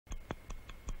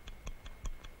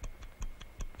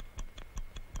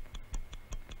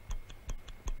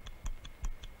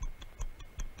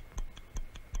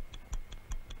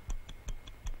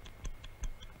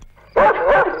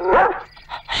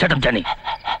Setup Johnny.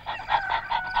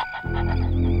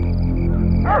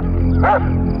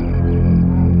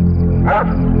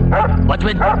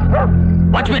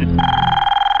 Watchman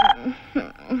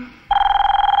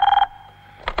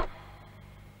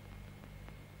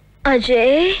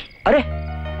Ajay. అరే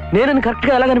నేను correct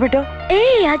గా ఎలా కనిపెట్టావు? ఏ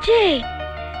అజయ్,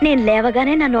 నేను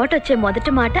లేవగానే నా నోట వచ్చే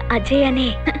మొదటి మాట అజయ్ అని.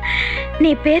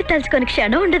 నీ పేరు తలుచుకొని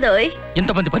క్షణం ఉండదు.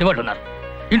 ఇంతమంది పనివాళ్ళు ఉన్నారు,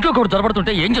 ఇంట్లో కూడా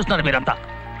దొరబడుతుంటే ఏం చేస్తున్నారు మీరంతా?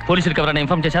 పోలీసులకు ఎవరైనా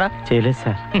ఇన్ఫార్మ్ చేశారా? చేయలేదు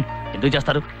సార్. ఎందుకు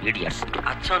చేస్తారు? ఇడియట్స్.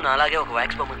 అచ్చం అలాగే ఒక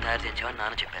వ్యాక్స్ బొమ్మను తయారు చేయించామని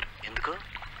నాన్న చెప్పారు. ఎందుకు?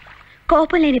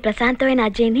 కోపం లేని ప్రశాంతమైన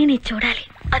అజయ్ని నీ చూడాలి.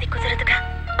 అది కుదరదుగా,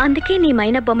 అందుకే నీ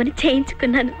మైన బొమ్మని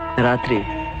చేయించుకున్నాను. రాత్రి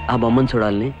ఆ బొమ్మను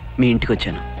చూడాలని మీ ఇంటికి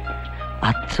వచ్చాను.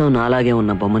 అచ్చం నాలాగే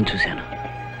ఉన్న బొమ్మను చూశాను.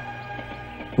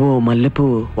 ఓ మల్లెపూ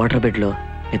వాటర్ బెడ్ లో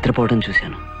నిద్రపోవడం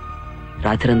చూశాను.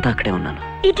 రాత్రి అంతా అక్కడే ఉన్నాను.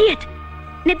 ఇడియట్,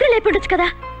 నిద్ర లేపుండొచ్చు కదా,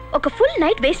 ఒక ఫుల్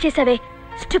నైట్ వేస్ట్ చేసావే.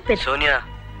 స్టూపిడ్. సోనియా,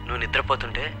 నువ్వు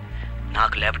నిద్రపోతుంటే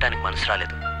నాకు లేపటానికి మనసు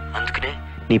రాలేదు. అందుకనే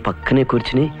నీ పక్కనే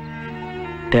కూర్చుని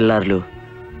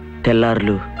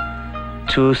తెల్లార్లు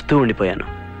చూస్తూ ఉండిపోయాను.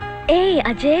 ఏ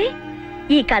అజయ్,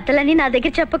 ఈ కథలన్నీ నా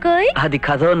దగ్గర చెప్పుకోయ్. అది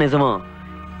కథో నిజమో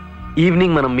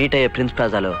ఈవినింగ్ మనం మీట్ అయ్యే ప్రిన్స్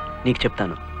ప్లాజాలో నీకు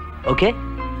చెప్తాను. Okay?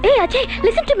 A Ajay,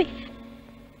 listen to me.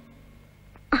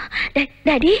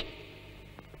 Daddy,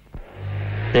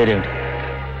 పేరేంటి?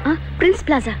 Prince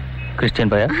plaza.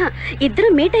 Christian bye? ఇద్దరు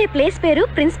మీట్ అయ్యే ప్లేస్ పేరు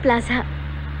ప్రిన్స్ ప్లాజా.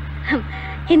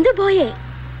 హిందూ బాయే,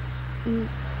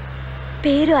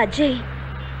 పేరు అజయ్.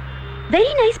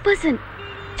 వెరీ నైస్ పర్సన్,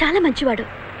 చాలా మంచివాడు.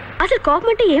 అసలు కోపం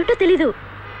అంటే ఏమిటో తెలీదు.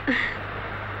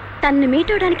 తనని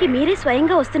మీట్ అవడానికి మీరే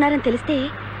స్వయంగా వస్తున్నారని తెలిస్తే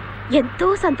ఎంతో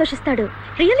సంతోషిస్తాడు.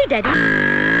 Really daddy.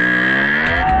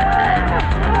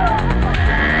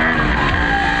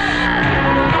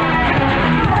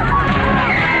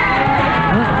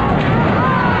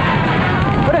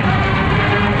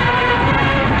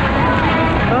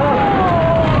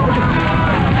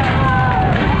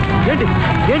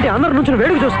 ఏంటి అందరు నుంచి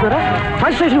వేడుక చూస్తున్నారా?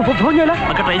 ఫైర్ స్టేషన్ ఫోన్ చేయాలా?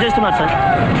 అక్కడ ట్రై చేస్తున్నారు సార్.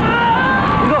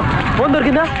 ఇదిగో ఫోన్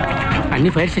దొరికిందా?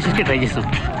 అన్ని ఫైర్ స్టేషన్స్కి ట్రై చేస్తాం,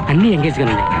 అన్ని ఎంగేజ్గా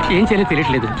ఉన్నాయి. ఏం చేయాలో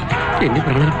తెలియట్లేదు. ఎన్ని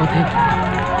ప్రాణాలు పోతాయి?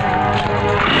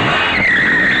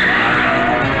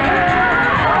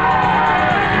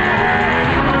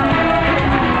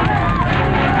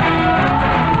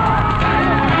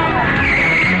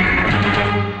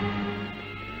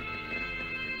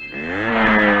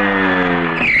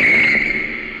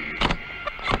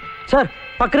 సార్,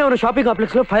 పక్కనే ఉన్న షాపింగ్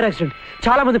కాంప్లెక్స్ లో ఫైర్ యాక్సిడెంట్,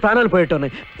 చాలా మంది ప్రాణాలు పోయేట్టు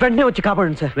ఉన్నాయి. వెంటనే వచ్చి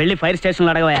కాపాడండి సార్. వెళ్ళి ఫైర్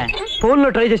స్టేషన్లో అడగవా? ఫోన్ లో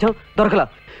ట్రై చేసాం, దొరకలా.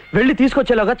 వెళ్ళి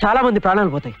తీసుకొచ్చేలాగా చాలా మంది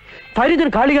ప్రాణాలు పోతాయి. ఫైర్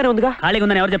ఇంజిన్ ఖాళీగానే ఉందిగా. ఖాళీగా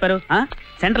ఉందని ఎవరు చెప్పారు?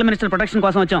 సెంట్రల్ మినిస్టర్ ప్రొటెక్షన్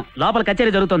కోసం వచ్చాం. లోపల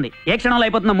కచేరీ జరుగుతుంది. ఏ క్షణంలో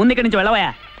అయిపోతుందో ముందు ఇక్కడి నుంచి వెళ్ళవా?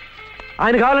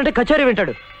 ఆయన కావాలంటే కచేరీ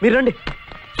వింటాడు. మీరు రండి.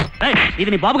 ఇది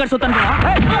నీ బాబు గారు చూస్తాను.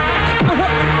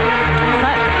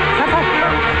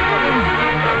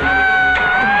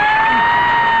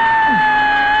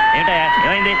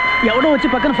 ఏమైంది? ఎవడో వచ్చి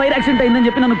పక్కన ఫైర్ యాక్సిడెంట్ అయిందని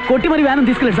చెప్పి నన్ను కొట్టి మరి వ్యాన్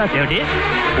తీసుకెళ్ళాడు సార్. ఏమిటి?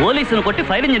 పోలీసులు కొట్టి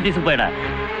ఫైర్ ఇంజిన్ తీసుకుపోయాడా?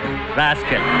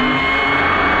 రాస్కెల్.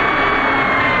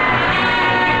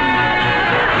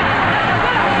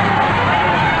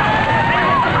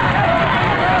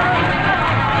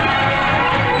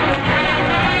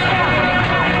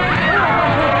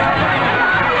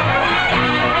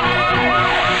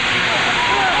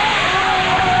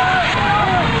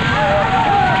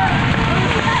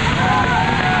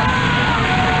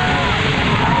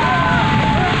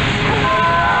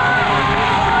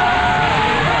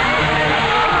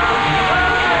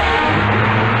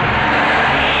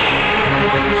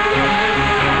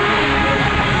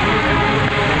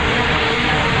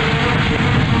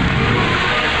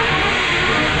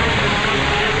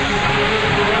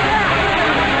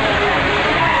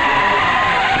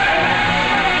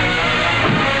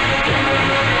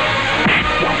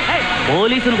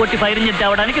 పోలీసులు కొట్టి ఫైర్ ఇంజిన్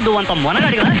తేవడానికి నువ్వంత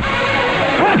మొనగాడిగా?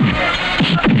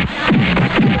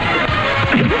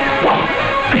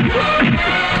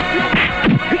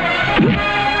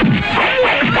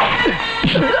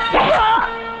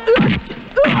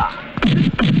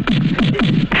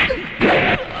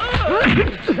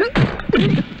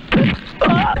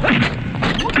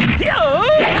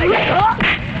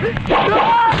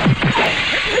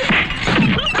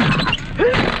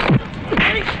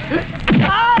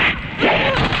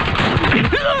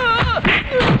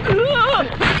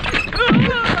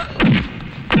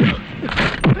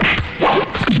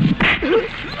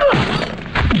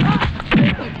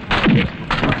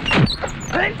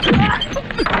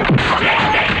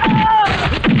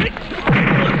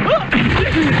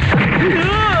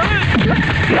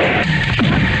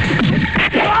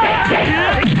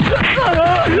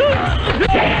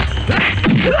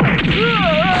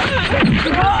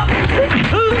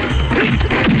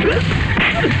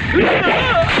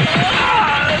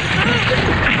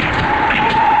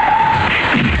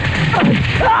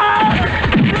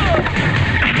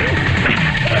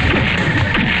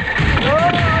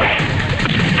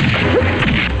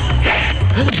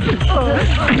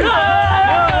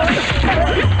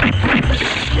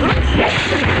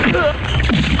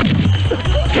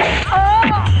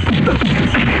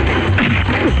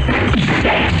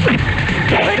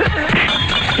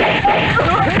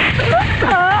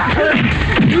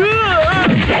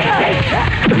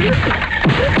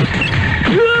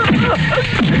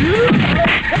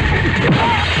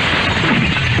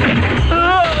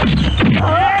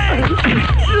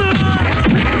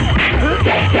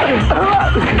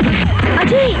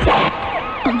 Ajay!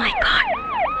 Oh my God!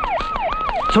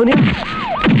 Sonia!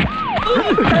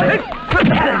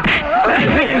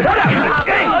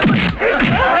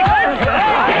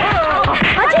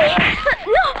 Ajay!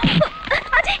 No!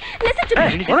 Ajay, listen to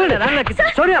me.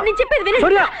 Sonia! నేను చెప్పేది వినండి.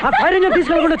 Sonia! ఆ ఫైర్ ఇంజిన్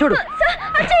తీసుకెళ్ళకుండా చూడు.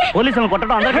 Ajay! పోలీసులను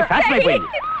కొట్టడం అందరికీ ఫ్యాషన్ అయిపోయింది.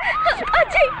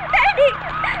 Ajay, Daddy!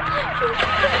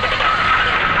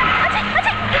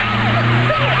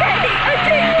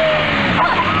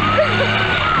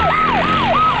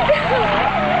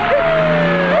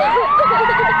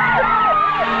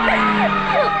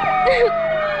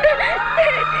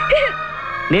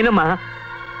 నేనమ్మా.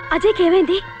 అజయ్కి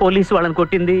ఏమైంది? పోలీసు వాళ్ళని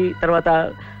కొట్టింది, తర్వాత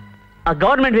ఆ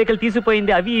గవర్నమెంట్ వెహికల్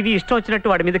తీసుకుపోయింది, అవి ఇవి ఇష్టం వచ్చినట్టు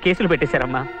వాడి మీద కేసులు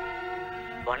పెట్టేశారమ్మా.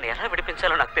 వాడిని ఎలా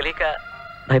విడిపించాలో నాకు తెలియక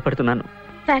భయపడుతున్నాను.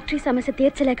 ఫ్యాక్టరీ సమస్య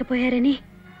తీర్చలేకపోయారని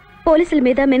పోలీసుల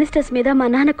మీద, మినిస్టర్స్ మీద మా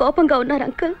నాన్న కోపంగా ఉన్నారు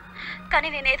అంకుల్. కానీ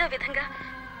నేనేదో విధంగా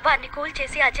వారిని కూల్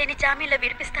చేసి అజయ్ని జామీన్లో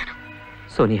విడిపిస్తాను.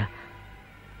 సోనియా,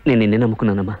 నేను నిన్నే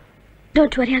నమ్ముకున్నానమ్మా.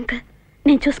 డోంట్ వరీ అంకుల్,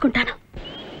 నేను చూసుకుంటాను.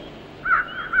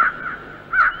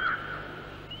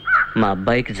 మా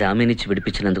అబ్బాయికి జామీన్ ఇచ్చి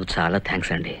విడిపించినందుకు చాలా థ్యాంక్స్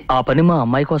అండి. ఆ పని మా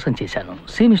అమ్మాయి కోసం చేశాను.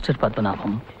 సి మిస్టర్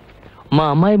పద్మనాభం, మా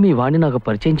అమ్మాయి మీ వాడిని నాకు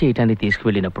పరిచయం చేయడానికి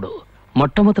తీసుకువెళ్ళినప్పుడు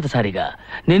మొట్టమొదటిసారిగా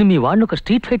నేను మీ వాడిని ఒక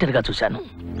స్ట్రీట్ ఫైటర్గా చూశాను.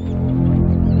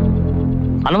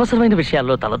 అనవసరమైన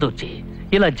విషయాల్లో తలదూర్చి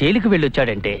ఇలా జైలుకి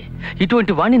వెళ్ళొచ్చాడంటే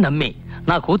ఇటువంటి వాడిని నమ్మి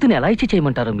నా కూతుని ఎలా ఇచ్చి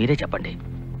చేయమంటారో మీరే చెప్పండి.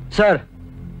 సార్,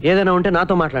 ఏదైనా ఉంటే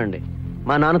నాతో మాట్లాడండి,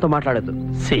 మా నాన్నతో మాట్లాడద్దు.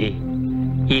 సి,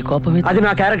 ఈ కోపమే అది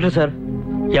నా క్యారెక్టర్ సార్.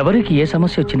 ఎవరికి ఏ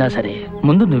సమస్య వచ్చినా సరే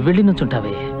ముందు నువ్వెళ్ళి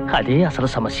నుంచుంటావే, అదే అసలు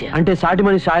సమస్య. అంటే సాటి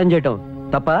మనిషి సాయం చేయటం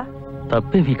తప్ప?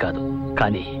 తప్పేమీ కాదు,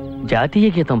 కానీ జాతీయ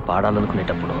గీతం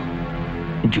పాడాలనుకునేటప్పుడు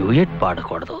జూయెట్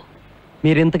పాడకూడదు.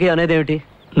 మీరింతకీ అనేదేమిటి?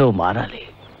 నువ్వు మారాలి.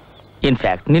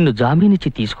 ఇన్ఫాక్ట్ నిన్ను జామీనిచ్చి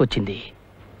తీసుకొచ్చింది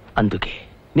అందుకే.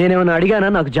 నేనేమన్నా అడిగానా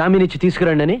నాకు జామీన్ ఇచ్చి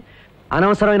తీసుకురండి అని?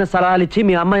 అనవసరమైన సలహాలు ఇచ్చి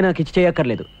మీ అమ్మాయి నాకు ఇచ్చి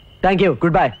చేయక్కర్లేదు. Thank you,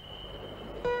 good bye.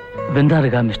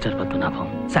 విందారుగా mister Padmanabham.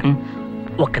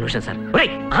 ఒక్క నిమిషం సార్.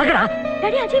 ఆగరా,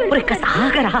 డాడీ, అజయ్ కాస్త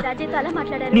ఆగరా. అజయ్తో అలా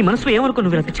మాట్లాడారు. నీ మనసులో ఏమనుకో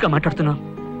నువ్వు ఇలా పిచ్చిగా మాట్లాడుతున్నావు?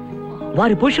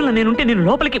 వారి పొజిషన్లో నేనుంటే నేను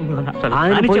లోపలికి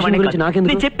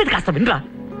నేను చెప్పేది కాస్త వినరా.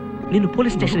 నిన్ను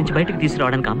పోలీస్ స్టేషన్ నుంచి బయటకు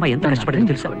తీసుకురావడానికి అమ్మాయి ఎంత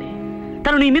కష్టపడింది తెలుసావండి.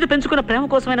 తను నీ మీద పెంచుకున్న ప్రేమ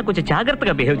కోసమైనా కొంచెం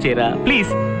జాగ్రత్తగా బిహేవ్ చేయరా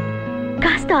ప్లీజ్.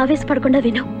 కాస్త ఆవేశపడకుండా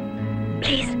విను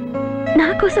ప్లీజ్, నా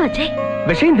కోసం అజయ్.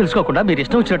 విషయం తెలుసుకోకుండా మీరు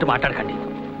ఇష్టం వచ్చినట్టు మాట్లాడకండి.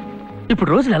 ఇప్పుడు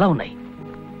రోజులు ఎలా ఉన్నాయి?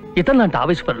 ఇతరులాంటి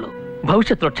ఆవేశపరులు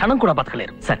భవిష్యత్తులో క్షణం కూడా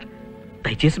బతకలేరు. సార్,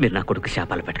 దయచేసి మీరు నా కొడుకు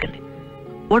శాపాలు పెట్టకండి.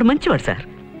 వాడు మంచివాడు సార్,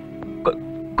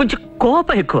 కొంచెం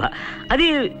కోపం ఎక్కువ, అది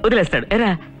వదిలేస్తాడు. ఎరా,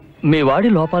 మీ వాడి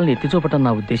లోపాలను ఎత్తిచూపటం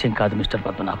నా ఉద్దేశం కాదు మిస్టర్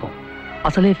పద్మనాభం.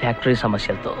 అసలే ఫ్యాక్టరీ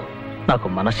సమస్యలతో నాకు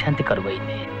మనశ్శాంతి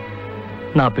కరువైంది.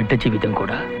 నా బిడ్డ జీవితం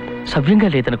కూడా సవ్యంగా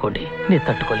లేదనుకోండి, నేను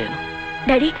తట్టుకోలేను.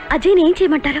 డాడీ, అజయ్ని ఏం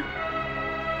చేయమంటారు?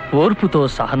 ఓర్పుతో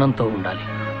సహనంతో ఉండాలి,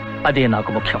 అదే నాకు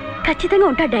ముఖ్యం. ఖచ్చితంగా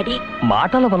ఉంటాడు డాడీ.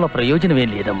 మాటల వల్ల ప్రయోజనమేం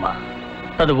లేదమ్మా.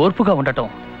 తను ఓర్పుగా ఉండటం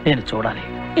నేను చూడాలి.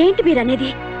 ఏంటి మీరనేది?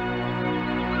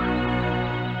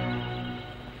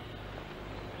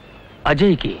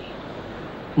 అజయ్కి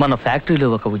మన ఫ్యాక్టరీలో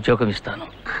ఒక ఉద్యోగం ఇస్తాను.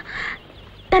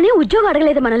 తనే ఉద్యోగం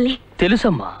అడగలేదు మనల్ని.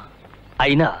 తెలుసమ్మా,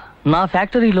 అయినా నా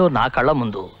ఫ్యాక్టరీలో నా కళ్ళ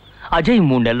ముందు అజయ్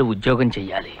 3 నెలలు ఉద్యోగం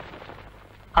చెయ్యాలి.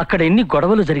 అక్కడ ఎన్ని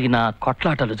గొడవలు జరిగినా,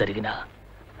 కొట్లాటలు జరిగినా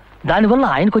దానివల్ల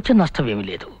ఆయనకొచ్చే నష్టం ఏమీ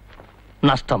లేదు.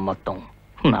 నష్టం మొత్తం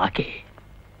నాకే.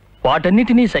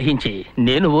 వాటన్నిటినీ సహించి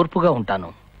నేను ఓర్పుగా ఉంటాను.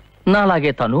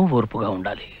 నాలాగే తను ఓర్పుగా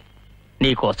ఉండాలి.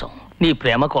 నీ కోసం, నీ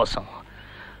ప్రేమ కోసం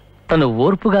తను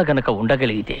ఓర్పుగా గనక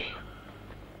ఉండగలిగితే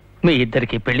మీ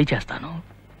ఇద్దరికి పెళ్లి చేస్తాను.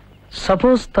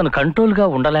 సపోజ్ తను కంట్రోల్గా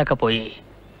ఉండలేకపోయి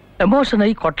ఎమోషన్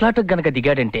అయి కొట్లాటకు గనక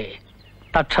దిగాడంటే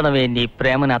తక్షణమే నీ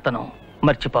ప్రేమని అతను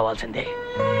మర్చిపోవాల్సిందే.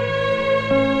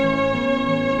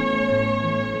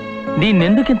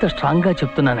 దీన్నెందుకింత స్ట్రాంగ్గా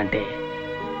చెప్తున్నానంటే,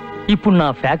 ఇప్పుడు నా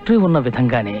ఫ్యాక్టరీ ఉన్న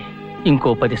విధంగానే ఇంకో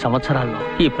 10 సంవత్సరాల్లో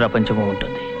ఈ ప్రపంచము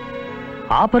ఉంటుంది.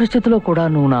 ఆ పరిస్థితిలో కూడా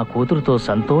నువ్వు నా కూతురుతో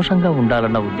సంతోషంగా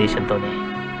ఉండాలన్న ఉద్దేశంతోనే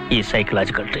ఈ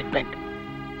సైకలాజికల్ ట్రీట్మెంట్.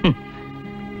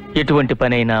 ఎటువంటి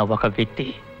పనైనా ఒక వ్యక్తి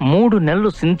 3 నెలలు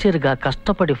సిన్సియర్గా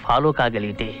కష్టపడి ఫాలో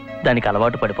కాగలిగితే దానికి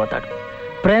అలవాటు పడిపోతాడు.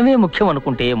 ప్రేమే ముఖ్యం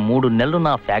అనుకుంటే 3 నెలలు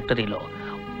నా ఫ్యాక్టరీలో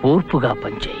ఓర్పుగా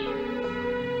పనిచేయి.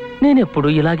 నేనెప్పుడు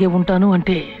ఇలాగే ఉంటాను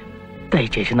అంటే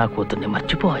దయచేసి నా కూతుర్ని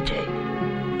మర్చిపో అజయ్,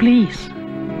 ప్లీజ్.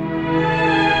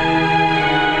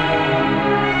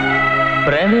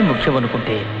 ప్రేమే ముఖ్యం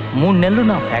అనుకుంటే 3 నెలలు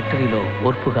నా ఫ్యాక్టరీలో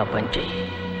ఓర్పుగా పనిచేయి.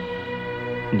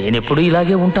 నేనెప్పుడు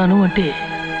ఇలాగే ఉంటాను అంటే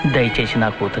దయచేసి నా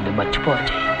కూతుర్ని మర్చిపో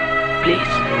అజయ్,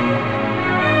 ప్లీజ్.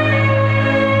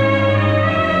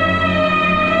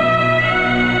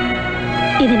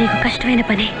 ఇది నీకు కష్టమైన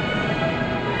పనే,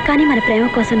 కానీ మన ప్రేమ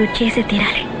కోసం నువ్వు చేసే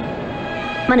తీరాలి.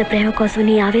 మన ప్రేమ కోసం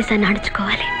నీ ఆవేశాన్ని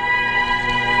అణుచుకోవాలి.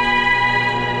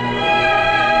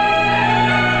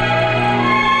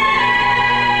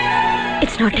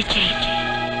 It's not a change,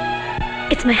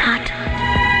 it's my heart.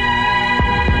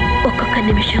 ఒక్కొక్క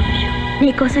నిమిషం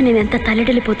నీకోసం నేను ఎంత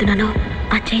తల్లడిల్లిపోతున్నానో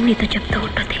ఆ చేంజ్ నీతో చెప్తూ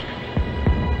ఉంటుంది.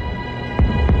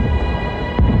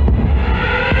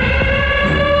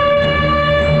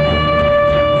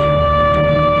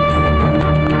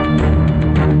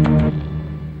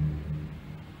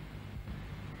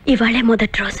 ఇవాళే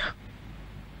మొదటి రోజు.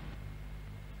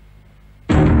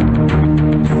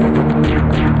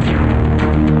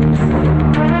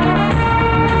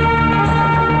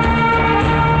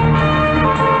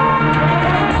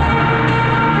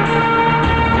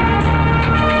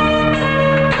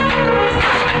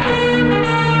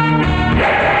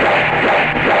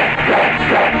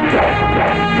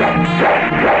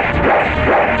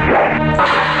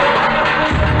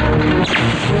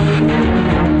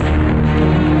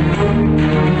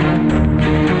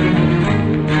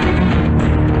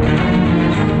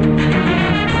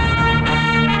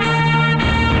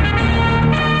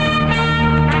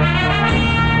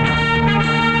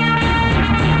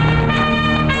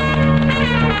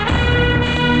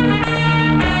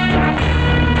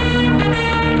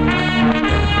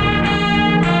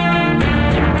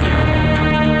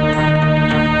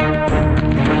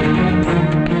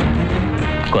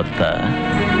 కొత్త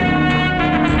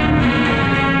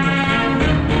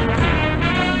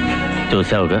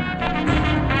చూసావుగా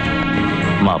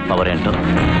మా పవర్ ఏంటో.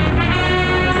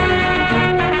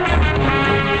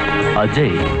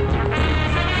 అజయ్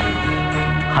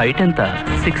హైట్ ఎంత?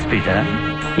 6 ఫీటా?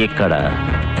 ఇక్కడ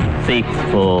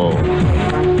 6'4".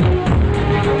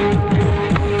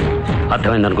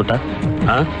 అర్థమైందనుకుంటా.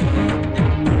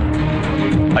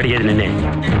 అడిగేది నిన్నే,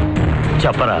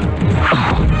 చెప్పరా.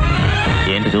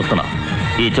 ఏంటి చూస్తున్నా?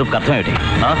 ఈ చూపుకి అర్థం ఏమిటి?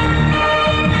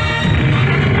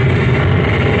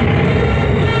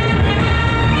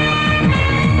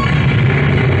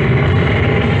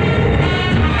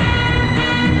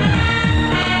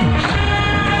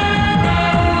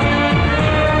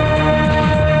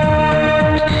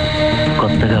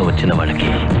 కొత్తగా వచ్చిన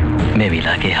వాళ్ళకి మేము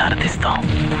ఇలాగే హారతిస్తాం.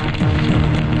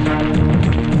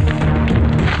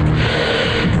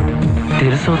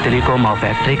 తెలుసో తెలియకో మా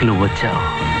ఫ్యాక్టరీకి నువ్వు వచ్చావు.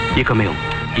 ఇక మేము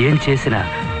ఏం చేసినా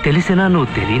తెలిసినా నువ్వు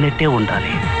తెలియనట్టే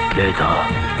ఉండాలి. లేదా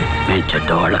మేము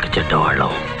చెడ్డవాళ్ళకి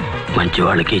చెడ్డవాళ్ళం, మంచి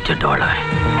వాళ్ళకి చెడ్డవాళ్ళమే.